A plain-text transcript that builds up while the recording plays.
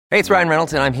Hey, it's Ryan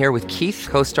Reynolds, and I'm here with Keith,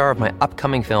 co-star of my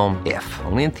upcoming film, If,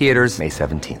 only in theaters May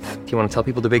 17th. Do you want to tell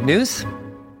people the big news?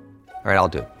 All right, I'll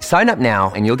do it. Sign up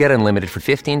now and you'll get unlimited for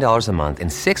 $15 a month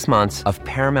and 6 months of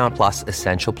Paramount Plus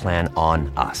Essential Plan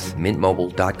on us.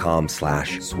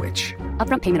 MintMobile.com/switch.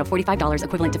 Upfront payment of $45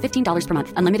 equivalent to $15 per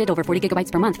month. Unlimited over 40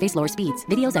 gigabytes per month. Face lower speeds.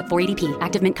 Videos at 480p.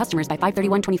 Active Mint customers by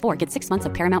 531.24 get 6 months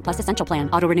of Paramount Plus Essential Plan.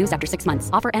 Auto renews after 6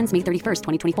 months. Offer ends May 31st,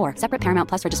 2024. Separate Paramount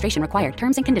Plus registration required.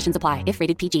 Terms and conditions apply if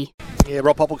rated PG. Yeah,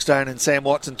 Rob Popplestone and Sam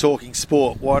Watson talking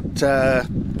sport. What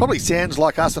probably sounds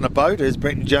like us on a boat, as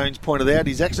Brenton Jones pointed out.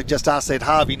 He's actually just asked that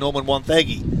Harvey Norman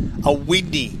Wonthaggi. A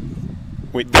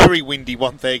very windy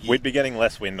Wonthaggi. We'd be getting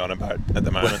less wind on a boat at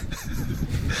the moment.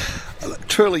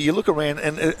 Truly, you look around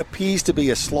and it appears to be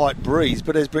a slight breeze,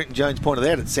 but as Brenton Jones pointed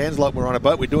out, it sounds like we're on a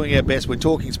boat. We're doing our best. We're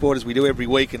talking sport as we do every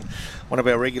week, and one of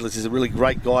our regulars is a really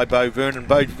great guy, Beau Vernon.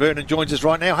 Beau Vernon joins us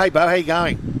right now. Hey, Beau, how you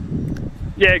going?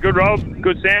 Yeah, good, Rob.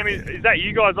 Good, Sam. Is that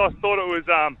you guys? I thought it was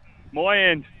my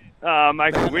end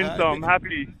making the win, so I'm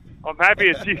happy.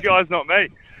 It's you guys, not me.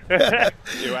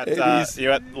 You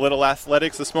at Little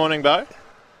Athletics this morning, Beau?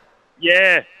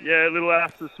 Yeah, Little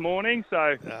Ass this morning. So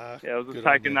I was just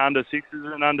taking under sixes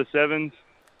and under sevens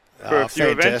for a few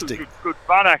events. It was good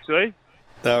fun, actually.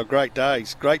 They were great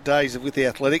days with the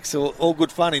athletics. All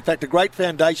good fun. In fact, a great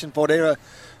foundation for whatever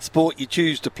sport you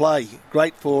choose to play.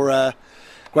 Great for the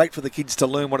kids to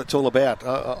learn what it's all about.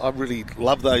 I really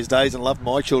love those days and love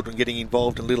my children getting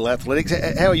involved in Little Athletics.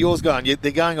 How are yours going?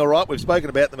 They're going all right? We've spoken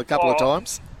about them a couple of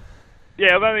times.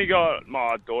 Yeah, I've only got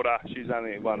my daughter. She's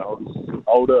only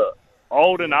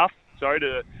old enough,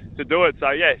 to do it.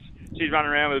 So, yes, she's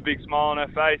running around with a big smile on her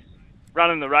face,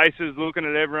 running the races, looking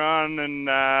at everyone, and,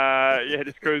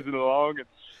 just cruising along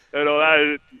and all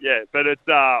that. Yeah, but it's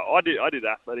I did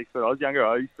athletics when I was younger.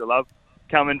 I used to love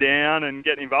coming down and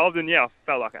getting involved, and, I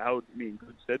felt like it held me in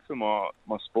good stead for my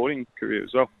sporting career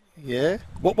as well. Yeah.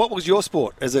 What was your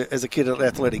sport as a kid at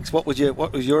athletics? What was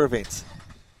your events?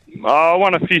 I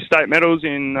won a few state medals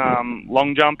in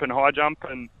long jump and high jump,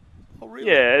 and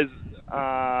as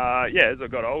I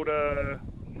got older,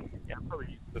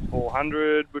 probably the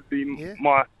 400 would be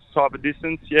my type of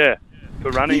distance.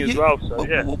 For running as well. So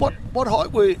what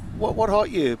height were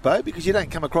you, Beau? Because you don't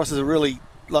come across as a really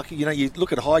you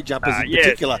look at high jumpers in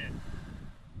particular.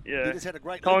 Yeah, you just had a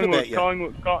great look about you.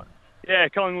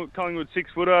 Collingwood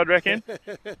 6 footer, I'd reckon.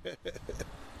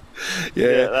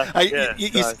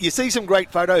 You see some great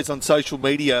photos on social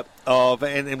media of,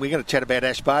 and we're going to chat about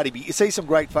Ash Barty, but you see some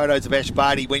great photos of Ash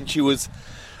Barty when she was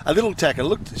a little tacker.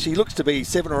 She looks to be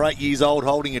 7 or 8 years old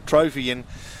holding a trophy, and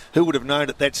who would have known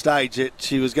at that stage that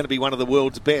she was going to be one of the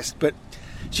world's best? But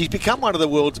she's become one of the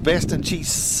world's best, and she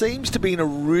seems to be in a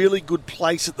really good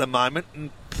place at the moment and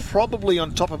probably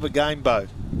on top of her game, Beau.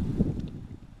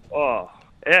 Oh,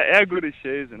 how good is she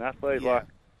as an athlete? Yeah.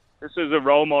 This is a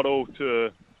role model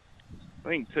to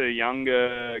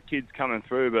younger kids coming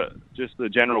through, but just the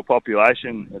general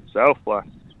population itself, like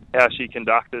how she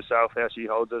conducts herself, how she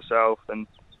holds herself, and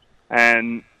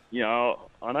I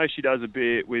know she does a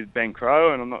bit with Ben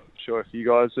Crowe, and I'm not sure if you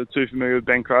guys are too familiar with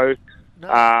Ben Crowe,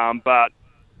 but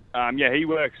he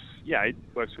works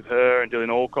with her and Dylan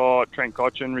Alcott, Trent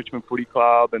Cotchin, Richmond Footy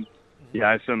Club, and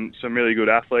some really good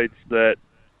athletes that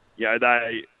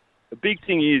the big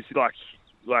thing is like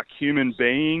human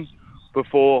being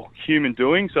before human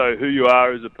doing. So who you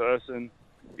are as a person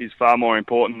is far more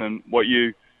important than what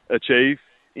you achieve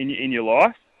in your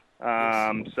life.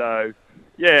 I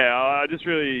just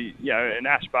really, and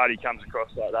Ash Barty comes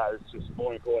across like that. It's just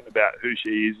more important about who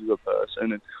she is as a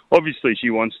person. And obviously she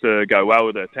wants to go well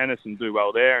with her tennis and do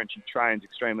well there, and she trains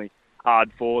extremely hard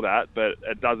for that, but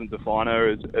it doesn't define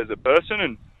her as a person.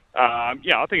 And I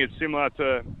think it's similar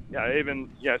to,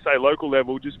 say local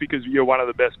level. Just because you're one of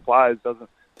the best players doesn't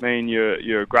mean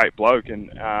you're a great bloke.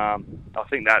 And I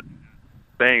think that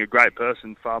being a great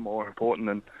person is far more important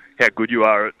than how good you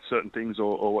are at certain things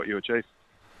or what you achieve.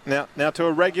 Now, to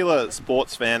a regular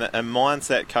sports fan, a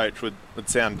mindset coach would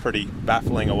sound pretty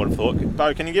baffling, I would have thought.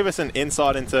 Beau, can you give us an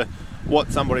insight into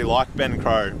what somebody like Ben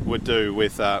Crowe would do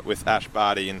with Ash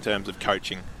Barty in terms of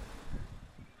coaching?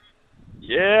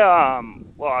 Yeah,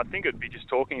 well, I think it'd be just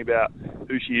talking about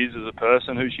who she is as a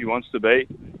person, who she wants to be,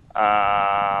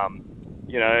 where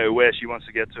she wants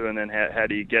to get to, and then how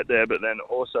do you get there, but then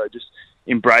also just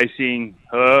embracing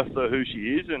her for who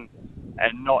she is and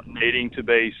not needing to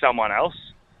be someone else.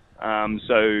 I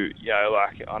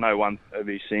know one of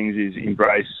these things is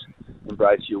embrace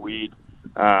your weird,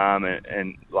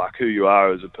 and like who you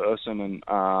are as a person. And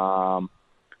I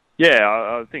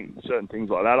think certain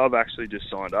things like that. I've actually just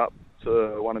signed up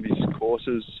to one of his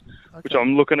courses which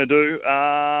I'm looking to do.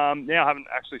 Now I haven't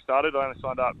actually started. I only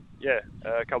signed up,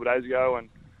 a couple of days ago, and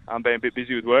I'm being a bit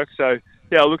busy with work. So,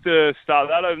 I'll look to start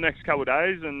that over the next couple of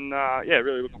days, and,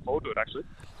 really looking forward to it, actually.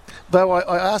 Beau,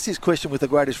 I ask this question with the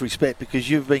greatest respect because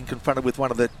you've been confronted with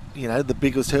one of the, the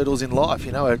biggest hurdles in life,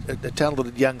 a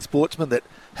talented young sportsman that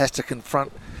has to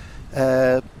confront,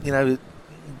 now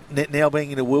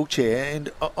being in a wheelchair. And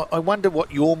I wonder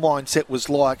what your mindset was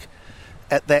like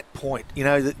at that point,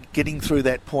 getting through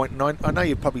that point. And I know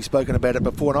you've probably spoken about it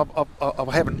before, and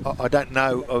I don't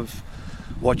know of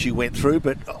what you went through,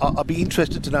 but I'd be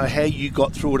interested to know how you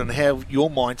got through it and how your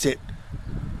mindset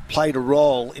played a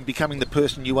role in becoming the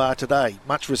person you are today,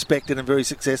 much respected and very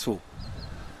successful.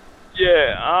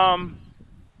 I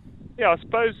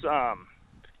suppose,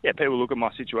 people look at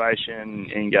my situation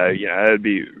and go, it'd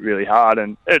be really hard,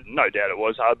 and no doubt it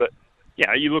was hard, but,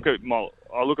 I look at my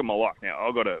life now.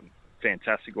 I've got a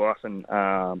fantastic life and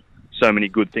so many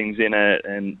good things in it,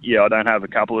 and, I don't have a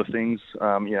couple of things,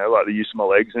 like the use of my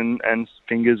legs and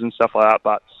fingers and stuff like that,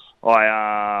 but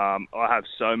I have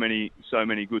so many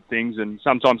good things, and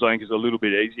sometimes I think it's a little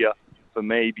bit easier for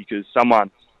me because someone,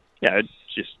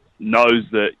 just knows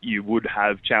that you would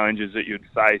have challenges that you'd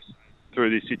face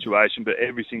through this situation, but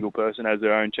every single person has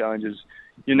their own challenges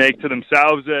unique to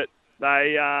themselves that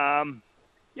they,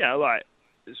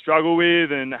 struggle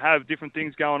with and have different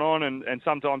things going on, and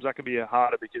sometimes that can be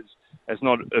harder because it's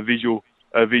not a visual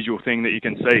thing that you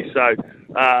can see. So,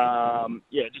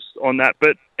 just on that.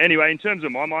 But anyway, in terms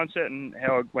of my mindset and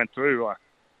how I went through,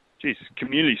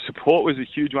 community support was a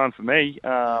huge one for me.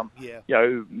 My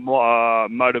big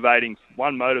motivating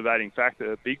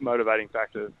factor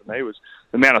for me was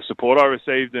the amount of support I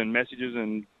received and messages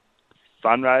and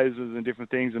fundraisers and different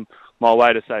things. And my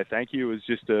way to say thank you was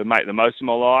just to make the most of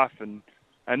my life. And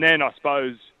then I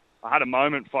suppose I had a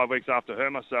moment 5 weeks after I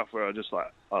hurt myself where I just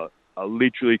I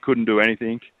literally couldn't do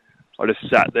anything. I just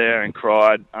sat there and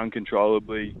cried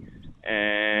uncontrollably.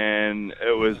 And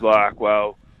it was like,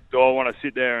 well, do I want to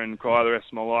sit there and cry the rest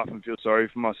of my life and feel sorry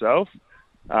for myself?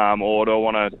 Or do I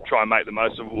want to try and make the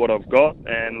most of what I've got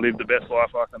and live the best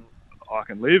life I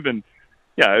can live? And,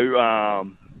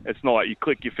 it's not like you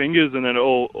click your fingers and then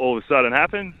all of a sudden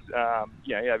happens.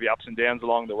 You have your ups and downs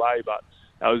along the way, but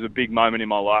that was a big moment in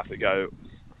my life that go,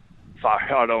 fuck,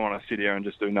 I don't want to sit here and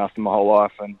just do nothing my whole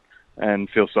life and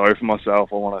feel sorry for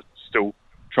myself. I want to still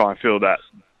try and feel that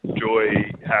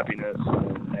joy, happiness,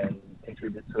 and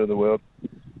contribute to the world.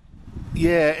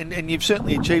 Yeah, and you've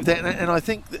certainly achieved that, and I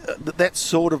think that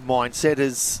sort of mindset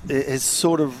is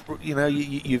sort of,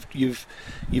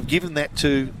 you've given that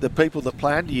to the people that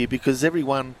play under you, because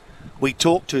everyone we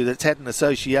talk to that's had an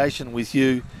association with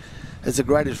you has the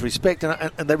greatest respect,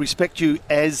 and they respect you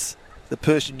as the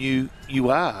person you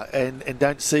are, and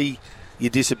don't see your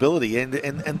disability.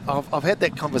 And I've had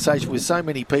that conversation with so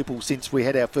many people since we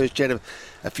had our first chat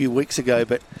a few weeks ago.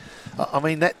 But I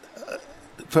mean, that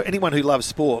for anyone who loves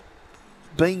sport,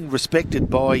 being respected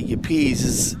by your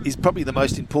peers is probably the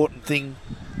most important thing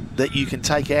that you can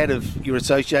take out of your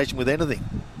association with anything.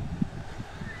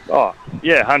 Oh,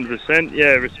 yeah, 100%.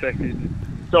 Yeah, respect is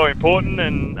so important,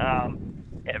 and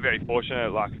very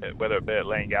fortunate, like whether it be at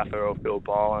Leongatha or Phillip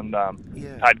Island,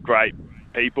 had great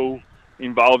people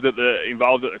involved at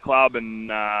the club, and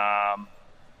I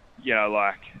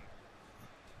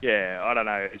don't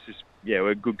know, it's just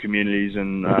we're good communities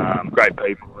and great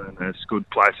people, and it's good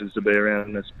places to be around,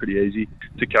 and it's pretty easy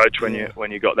to coach when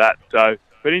you got that. So,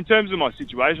 but in terms of my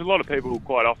situation, a lot of people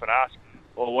quite often ask,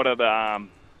 well, what are the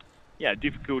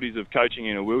difficulties of coaching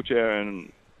in a wheelchair?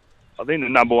 And I think the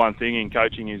number one thing in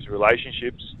coaching is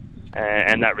relationships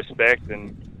and that respect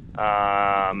and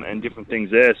different things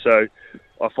there. So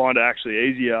I find it actually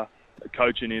easier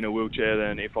coaching in a wheelchair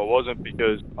than if I wasn't,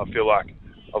 because I feel like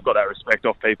I've got that respect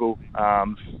off people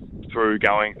through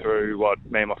going through what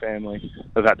me and my family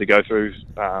have had to go through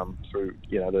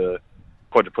the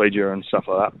quadriplegia and stuff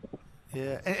like that.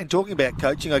 Yeah, and talking about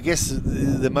coaching, I guess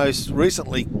the most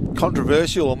recently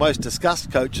controversial or most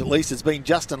discussed coach, at least, has been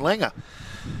Justin Langer.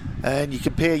 And you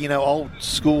compare, old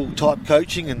school type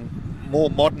coaching and more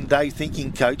modern day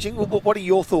thinking coaching. What are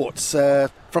your thoughts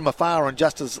from afar on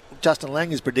Justin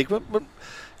Langer's predicament, but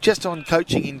just on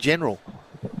coaching in general?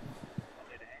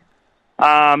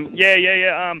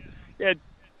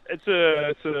 It's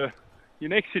a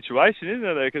unique situation, isn't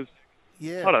it? Because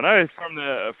I don't know,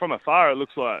 from afar it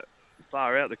looks like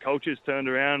far out the culture's turned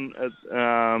around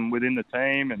within the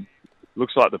team, and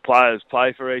looks like the players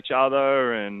play for each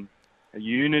other and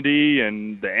unity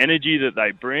and the energy that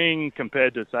they bring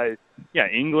compared to, say,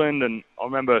 England. And I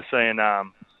remember seeing I've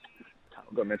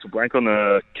got a mental blank on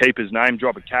the keeper's name,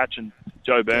 drop a catch, and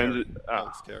Joe Burns.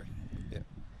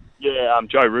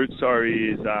 Joe Root,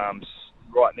 is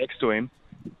right next to him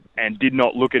and did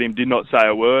not look at him, did not say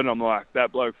a word. And I'm like,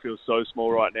 that bloke feels so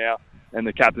small right now, and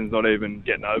the captain's not even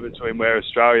getting over to him. Where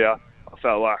Australia, I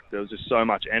felt like there was just so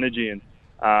much energy and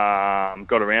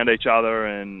got around each other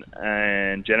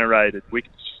and generated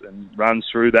wickets and runs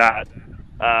through that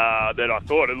I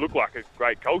thought it looked like a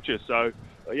great culture. So,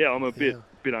 I'm a bit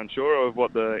unsure of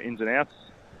what the ins and outs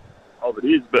of it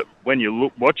is. But when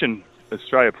you watching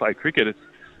Australia play cricket, it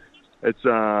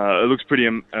looks pretty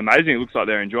amazing. It looks like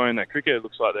they're enjoying that cricket. It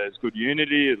looks like there's good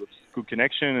unity. It looks good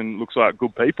connection, and it looks like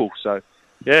good people. So,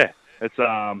 it's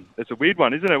a weird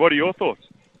one, isn't it? What are your thoughts?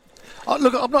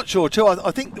 Look, I'm not sure too.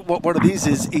 I think what it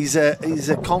is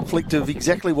a conflict of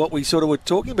exactly what we sort of were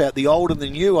talking about, the old and the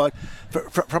new.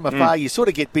 From afar, you sort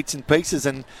of get bits and pieces,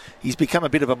 and he's become a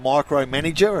bit of a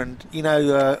micromanager. And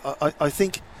I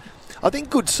think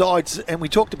good sides, and we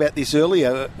talked about this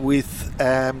earlier with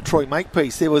Troy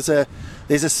Makepeace.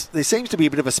 There seems to be a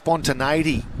bit of a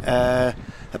spontaneity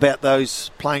about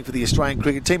those playing for the Australian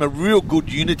cricket team, a real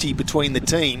good unity between the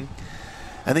team,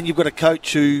 and then you've got a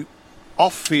coach who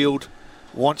off-field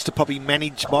wants to probably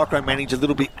micromanage a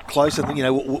little bit closer.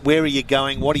 Where are you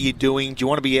going? What are you doing? Do you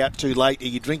want to be out too late? Are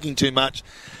you drinking too much?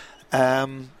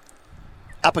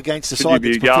 Up against the side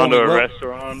that's performing well. Could you be going to a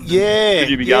restaurant? Yeah. Could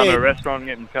you be going to a restaurant and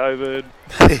getting COVID?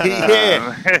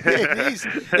 It is.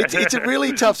 It's a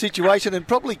really tough situation, and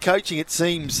probably coaching, it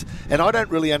seems, and I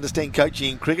don't really understand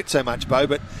coaching in cricket so much, Beau,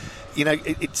 but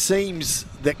it seems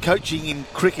that coaching in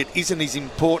cricket isn't as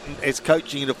important as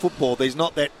coaching in a football. There's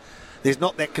not that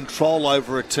control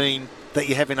over a team that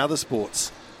you have in other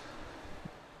sports.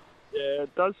 Yeah,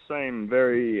 it does seem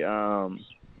very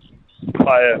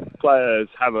players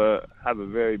have a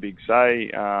very big say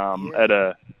at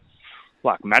a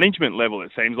management level.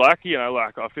 It seems like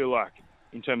I feel like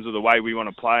in terms of the way we want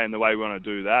to play and the way we want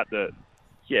to do that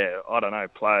I don't know,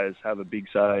 players have a big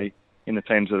say in the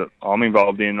teams that I'm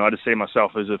involved in. I just see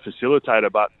myself as a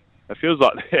facilitator, but it feels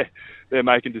like they're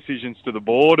making decisions to the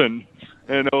board and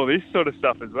all this sort of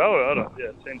stuff as well.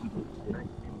 It seems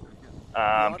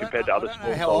compared to other sports. I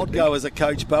don't know how I'd go as a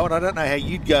coach, Beau, and I don't know how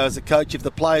you'd go as a coach if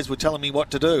the players were telling me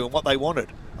what to do and what they wanted.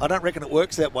 I don't reckon it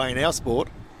works that way in our sport.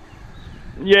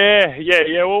 Yeah.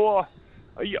 Well,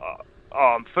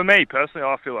 for me personally,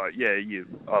 I feel like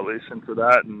I listen to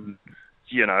that, and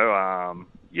you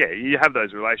have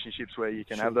those relationships where you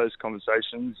can have those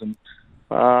conversations and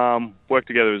work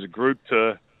together as a group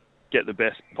to get the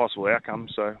best possible outcome.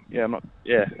 So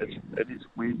it is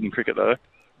weird in cricket though.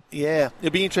 Yeah,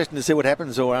 it'll be interesting to see what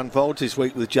happens or unfolds this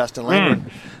week with Justin Langer.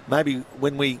 Maybe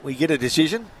when we get a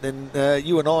decision, then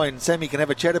you and I and Sammy can have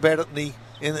a chat about it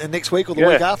in the next week or the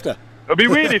week after. It'll be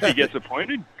weird if he gets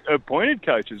appointed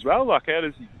coach as well. Like, how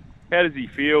does he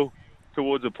feel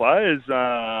towards the players?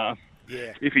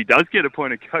 If he does get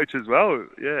appointed coach as well,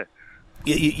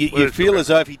 You feel as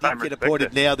though if he did get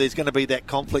appointed now, there's going to be that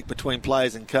conflict between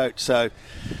players and coach. So,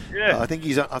 I think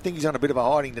he's on a bit of a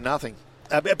hiding to nothing.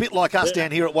 A bit like us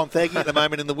down here at Wonthaggi at the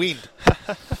moment in the wind.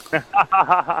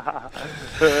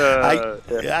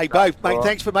 Hey, Beau, mate,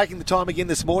 thanks for making the time again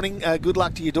this morning. Good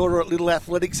luck to your daughter at Little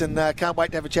Athletics, and can't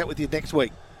wait to have a chat with you next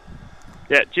week.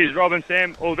 Yeah, cheers, Rob and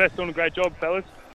Sam. All the best. Doing a great job, fellas.